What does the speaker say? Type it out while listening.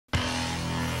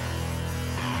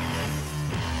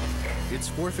It's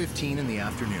 4:15 in the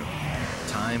afternoon.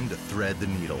 Time to thread the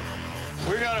needle.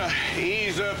 We're gonna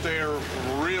ease up there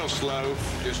real slow,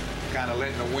 just kind of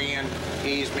letting the wind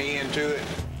ease me into it.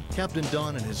 Captain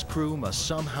Don and his crew must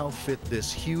somehow fit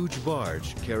this huge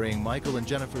barge carrying Michael and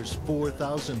Jennifer's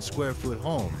 4,000 square foot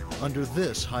home under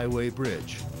this highway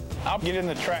bridge. I'll get in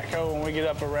the track hoe when we get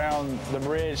up around the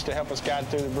bridge to help us guide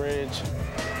through the bridge.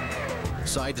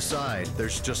 Side to side,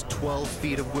 there's just 12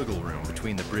 feet of wiggle room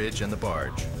between the bridge and the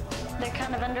barge. They're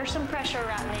kind of under some pressure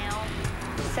right now.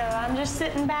 So I'm just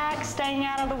sitting back, staying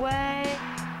out of the way.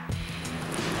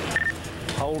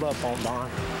 Hold up on Don.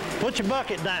 Put your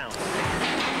bucket down.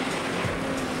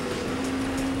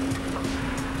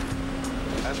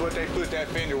 That's what they put that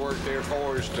fender work there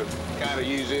for, is to kind of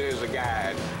use it as a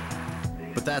guide.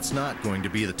 But that's not going to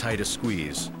be the tightest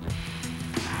squeeze.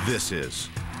 This is.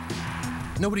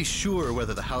 Nobody's sure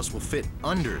whether the house will fit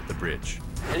under the bridge.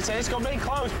 It's gonna be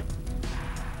close.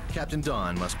 Captain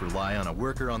Don must rely on a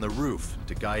worker on the roof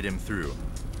to guide him through.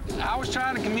 I was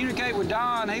trying to communicate with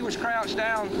Don. He was crouched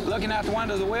down, looking out the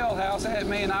window of the wheelhouse at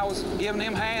me, and I was giving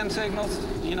him hand signals,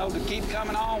 you know, to keep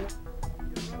coming on.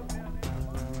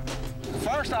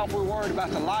 First off, we were worried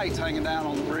about the lights hanging down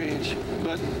on the bridge,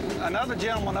 but another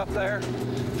gentleman up there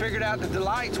figured out that the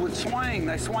lights would swing.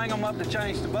 They swing them up to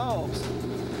change the bulbs.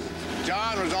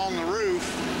 John was on the roof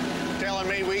telling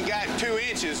me we got 2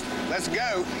 inches, let's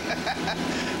go.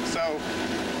 So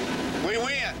we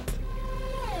went.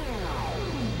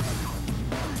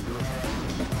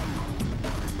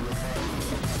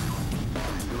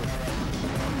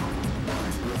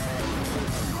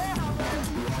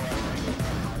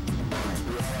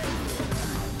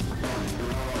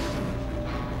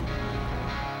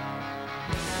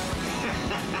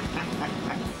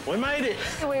 We made it.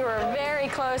 We were very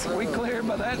close. We cleared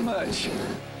by that much.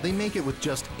 They make it with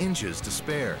just inches to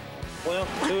spare. Well,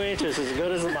 2 inches is as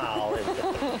good as a mile, isn't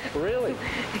it? Really?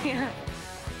 Yeah.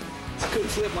 I couldn't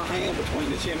slip my hand between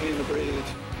the chimney and the bridge.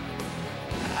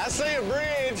 I see a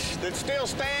bridge that's still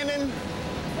standing.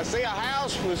 I see a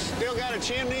house with still got a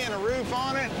chimney and a roof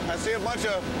on it. I see a bunch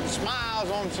of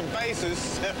smiles on some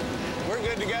faces. We're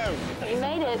good to go. We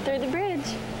made it through the bridge.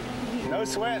 No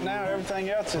sweat now. Everything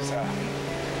else is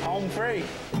home free.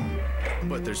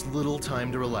 But there's little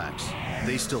time to relax.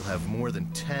 They still have more than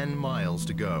 10 miles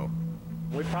to go.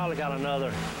 We probably got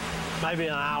another, maybe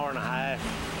an hour and a half,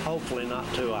 hopefully not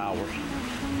 2 hours.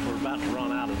 We're about to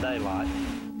run out of daylight.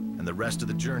 And the rest of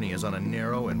the journey is on a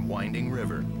narrow and winding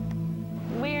river.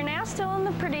 We are now still on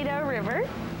the Perdido River.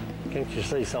 Can't you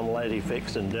see some lady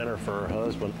fixing dinner for her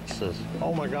husband? Says,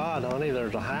 "Oh my God, honey,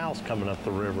 there's a house coming up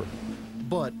the river."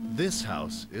 But this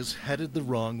house is headed the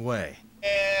wrong way.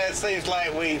 Yeah, it seems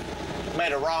like we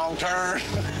made a wrong turn.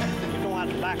 You're gonna have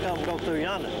to back up and go through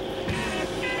yonder.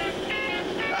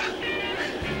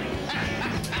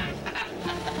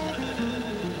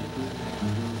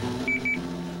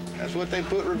 That's what they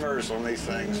put reverse on these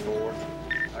things for.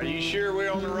 Are you sure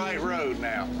we're on the right road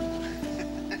now?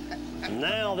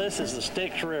 Now this is the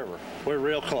Styx River. We're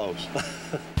real close.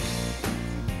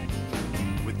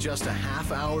 With just a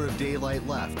half hour of daylight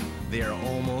left, they are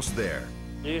almost there.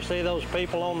 Do you see those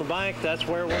people on the bank? That's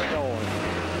where we're going.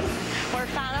 We're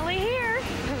finally here.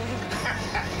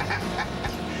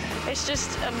 It's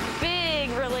just a big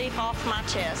relief off my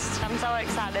chest. I'm so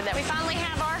excited that we finally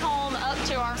have our home up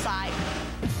to our site.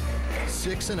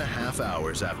 6.5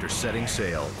 hours after setting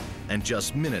sail, and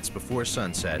just minutes before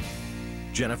sunset,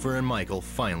 Jennifer and Michael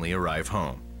finally arrive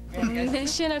home.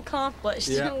 Mission accomplished.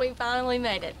 Yeah. We finally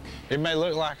made it. It may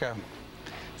look like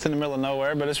it's in the middle of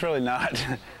nowhere, but it's really not.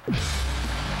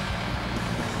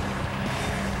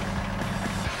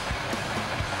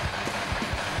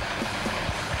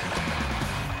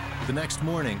 The next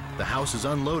morning, the house is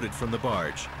unloaded from the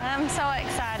barge. I'm so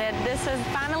excited. This is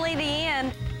finally the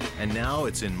end. And now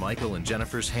it's in Michael and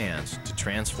Jennifer's hands to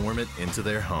transform it into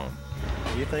their home.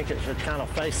 You think it should kind of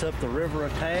face up the river a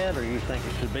tad, or you think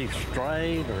it should be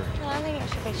straight, or? I think it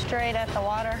should be straight at the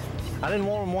water. I didn't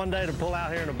want them one day to pull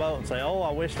out here in a boat and say, "Oh,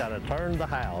 I wished I'd have turned the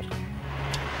house."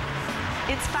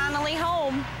 It's finally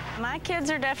home. My kids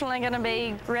are definitely going to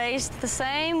be raised the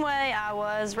same way I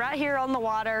was, right here on the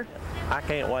water. I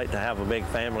can't wait to have a big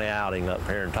family outing up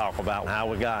here and talk about how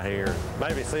we got here.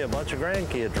 Maybe see a bunch of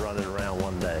grandkids running around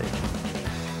one day.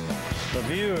 The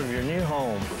view of your new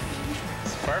home.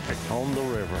 It's perfect. On the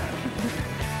river.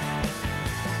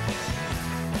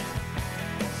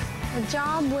 A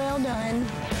job well done.